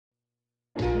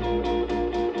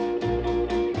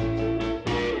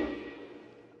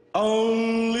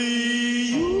Only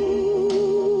you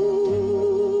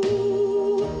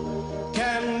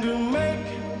can make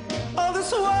all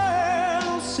this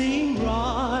world seem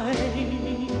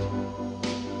right.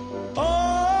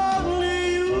 Only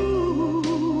you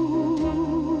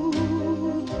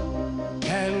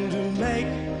can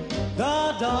make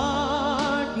the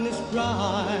darkness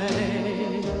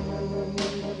bright.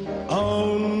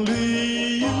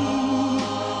 Only you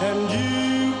and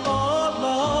you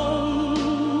alone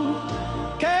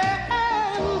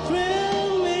can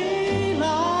thrill me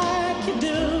like you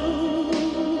do,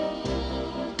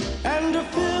 and to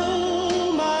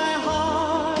fill my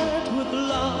heart with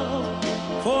love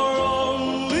for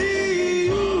only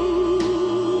you.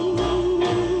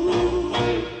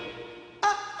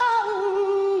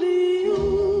 Only you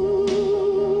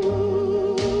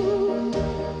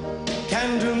can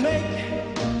make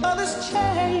all this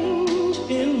change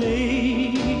in me.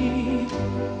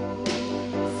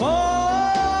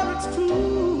 For it's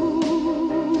true,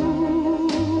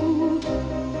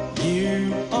 you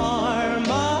are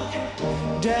my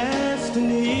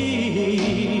destiny.